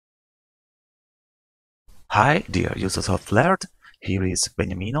Hi, dear users of Flared. Here is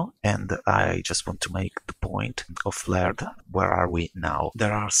Beniamino, and I just want to make the point of Flared. Where are we now?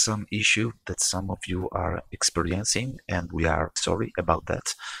 There are some issues that some of you are experiencing, and we are sorry about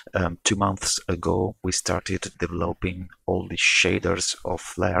that. 2 months ago, we started developing all the shaders of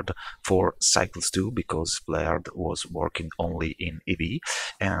Flared for Cycles 2 because Flared was working only in EV,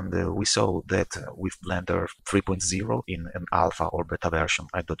 and we saw that with Blender 3.0 in an alpha or beta version,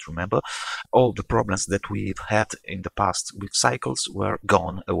 I don't remember, all the problems that we've had in the past with cycles were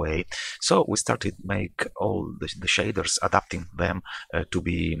gone away. So we started make all the shaders, adapting them to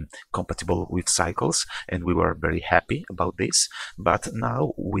be compatible with cycles, and we were very happy about this. But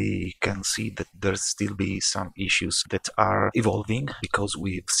now we can see that there still be some issues that are evolving because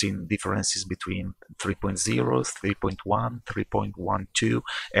we've seen differences between 3.0, 3.1, 3.12,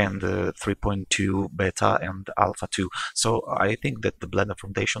 and 3.2 beta and alpha 2. So I think that the Blender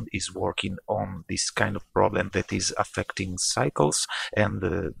Foundation is working on this kind of problem that is affecting cycles and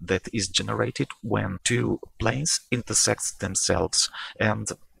that is generated when two planes intersect themselves. And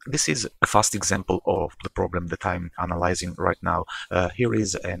this is a fast example of the problem that I'm analyzing right now. Here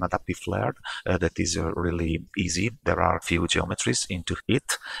is an adaptive flare that is really easy. There are few geometries into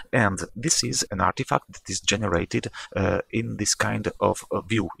it, and this is an artifact that is generated in this kind of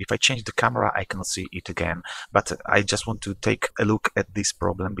view. If I change the camera, I cannot see it again, but I just want to take a look at this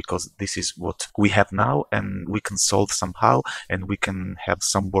problem because this is what we have now, and we can solve somehow, and we can have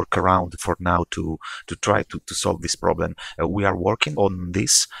some workaround for now to try to solve this problem. We are working on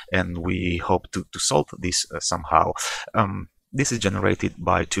this, and we hope to solve this somehow. This is generated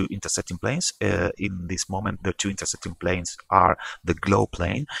by two intersecting planes. In this moment, the two intersecting planes are the glow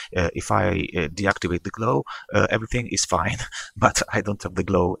plane. If I deactivate the glow, everything is fine, but I don't have the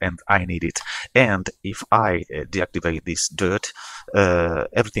glow and I need it. And if I deactivate this dirt,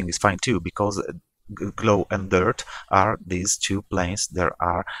 everything is fine too, because glow and dirt are these two planes that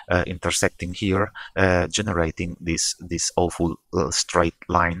are intersecting here, generating this awful straight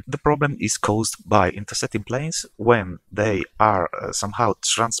line. The problem is caused by intersecting planes when they are somehow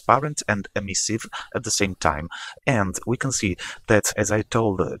transparent and emissive at the same time. And we can see that, as I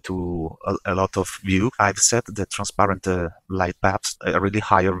told to a lot of you, I've set the transparent light paths a really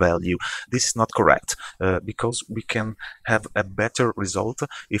higher value. This is not correct because we can have a better result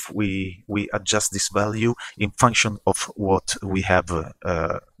if we adjust this value in function of what we have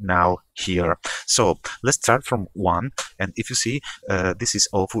now here. So let's start from 1, and if you see, this is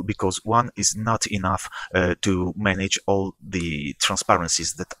awful because 1 is not enough to manage all the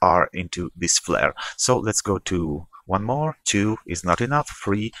transparencies that are into this flare. So let's go to one more. 2 is not enough.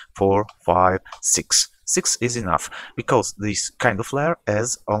 3, 4, 5, 6. 6 is enough because this kind of flare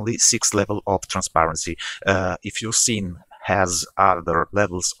has only 6 level of transparency. If your scene has other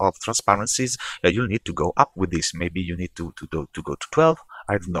levels of transparencies, you need to go up with this. Maybe you need to go to 12.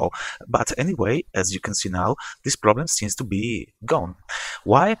 I don't know. But anyway, as you can see now, this problem seems to be gone.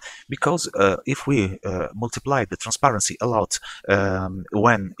 Why? Because if we multiply the transparency a lot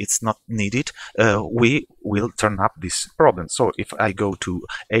when it's not needed, we will turn up this problem. So if I go to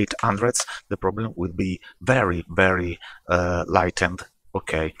 800, the problem will be very, very lightened.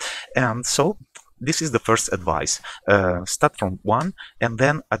 Okay, and so this is the first advice. Start from 1 and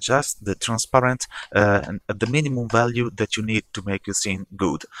then adjust the transparent at the minimum value that you need to make your scene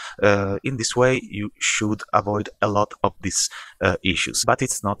good. In this way, you should avoid a lot of these issues. But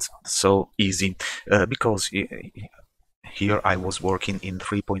it's not so easy because here I was working in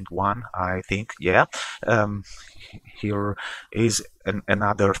 3.1, I think, yeah. Here is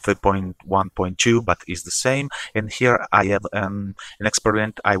another 3.1.2, but is the same. And here I have an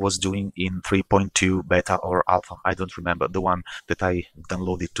experiment I was doing in 3.2 beta or alpha. I don't remember, the one that I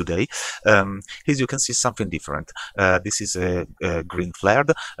downloaded today. Here you can see something different. This is a green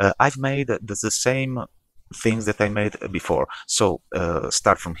flared. I've made the same things that I made before. So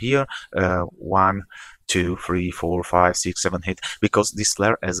start from here, 1, 2, 3, 4, 5, 6, 7, 8, because this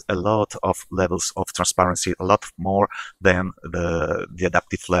layer has a lot of levels of transparency, a lot more than the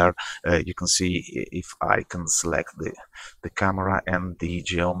adaptive layer. You can see if I can select the camera and the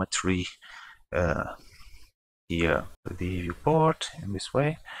geometry here, the viewport in this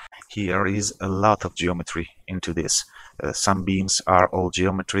way. Here is a lot of geometry into this. Some beams are all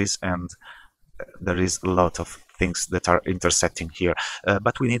geometries, and there is a lot of things that are intersecting here,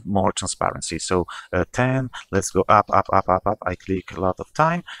 but we need more transparency. So 10, let's go up, up, up, up, up. I click a lot of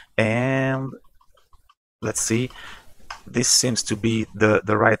time, and let's see. This seems to be the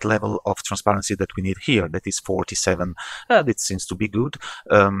right level of transparency that we need here. That is 47. That seems to be good.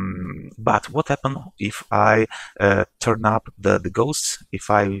 But what happens if I turn up the ghosts? If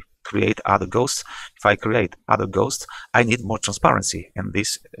I create other ghosts. If I create other ghosts, I need more transparency, and this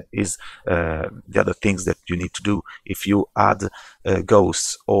is the other things that you need to do. If you add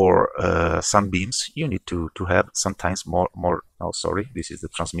ghosts or sunbeams, you need to have sometimes more. Oh, sorry, this is the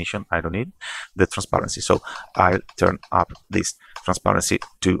transmission. I don't need the transparency, so I'll turn up this transparency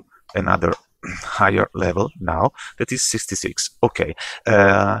to another higher level now, that is 66. Okay,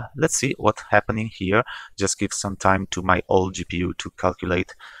 let's see what's happening here. Just give some time to my old GPU to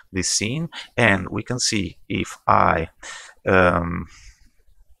calculate this scene, and we can see if I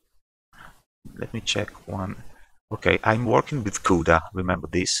let me check one. Okay, I'm working with CUDA. Remember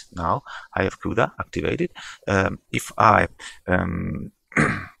this now. I have CUDA activated. If I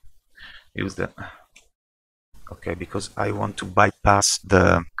use the okay, because I want to bypass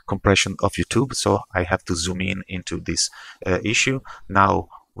the compression of YouTube, so I have to zoom in into this issue. Now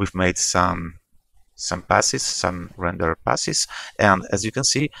we've made some passes, some render passes, and as you can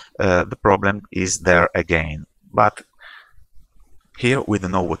see, the problem is there again. But here we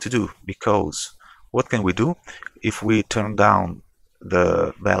don't know what to do, because what can we do? If we turn down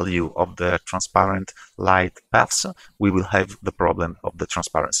the value of the transparent light paths, we will have the problem of the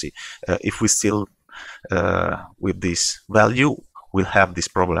transparency. If we still with this value, we'll have this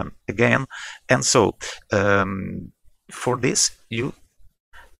problem again. And so for this, you'll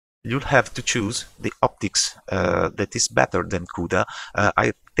have to choose the optics that is better than CUDA.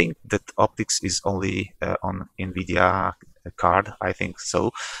 I think that optics is only on NVIDIA card, I think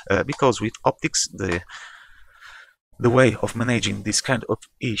so, because with optics the way of managing this kind of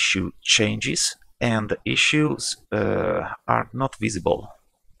issue changes, and the issues are not visible.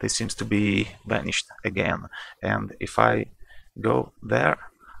 They seems to be vanished again. And if I go there,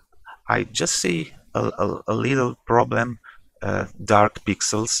 I just see a little problem, dark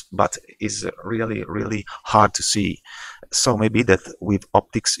pixels, but is really hard to see. So maybe that with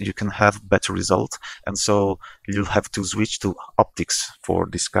optics you can have better result, and so you'll have to switch to optics for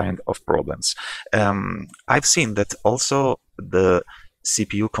this kind of problems. I've seen that also the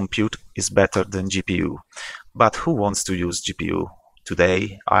CPU compute is better than GPU, but who wants to use GPU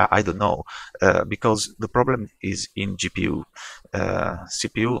today? I don't know, because the problem is in GPU.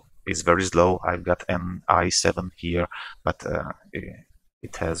 CPU is very slow. I've got an i7 here, but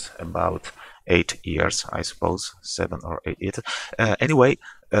it has about 8 years, I suppose, 7 or 8. Anyway,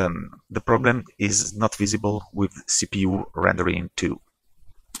 the problem is not visible with CPU rendering too.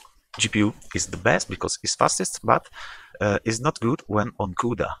 GPU is the best because it's fastest, but is not good when on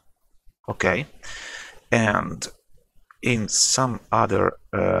CUDA. Okay, and in some other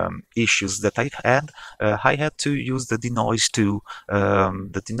issues that I had to use the denoise to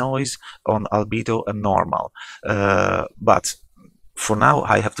the denoise on albedo and normal, but for now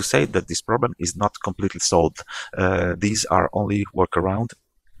I have to say that this problem is not completely solved. These are only workaround,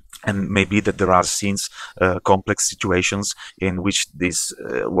 and maybe that there are scenes, complex situations in which this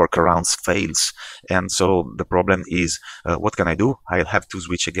workarounds fails, and so the problem is what can I do? I'll have to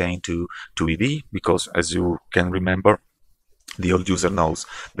switch again to EV, because as you can remember, the old user knows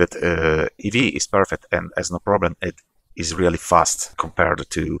that EV is perfect and has no problem. It is really fast compared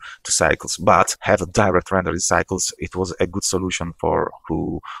to cycles, but have a direct render in cycles. It was a good solution for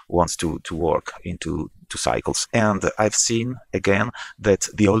who wants to work into cycles. And I've seen again that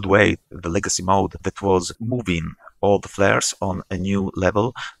the old way, the legacy mode, that was moving all the flares on a new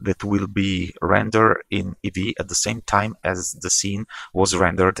level that will be rendered in EV at the same time as the scene was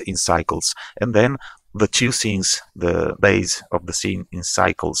rendered in cycles, and then the two scenes, the base of the scene in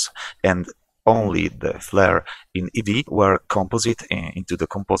cycles and only the flare in EV, were composite into the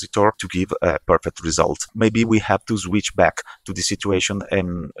compositor to give a perfect result. Maybe we have to switch back to the situation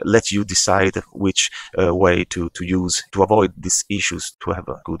and let you decide which way to use to avoid these issues, to have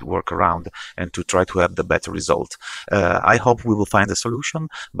a good workaround and to try to have the better result. I hope we will find a solution,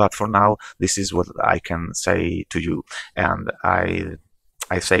 but for now this is what I can say to you, and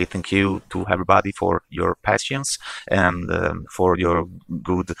I say thank you to everybody for your patience and for your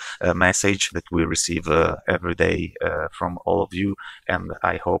good message that we receive every day from all of you, and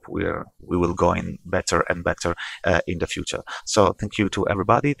I hope we will go in better and better in the future. So thank you to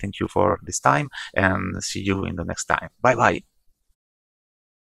everybody, thank you for this time, and see you in the next time. Bye bye.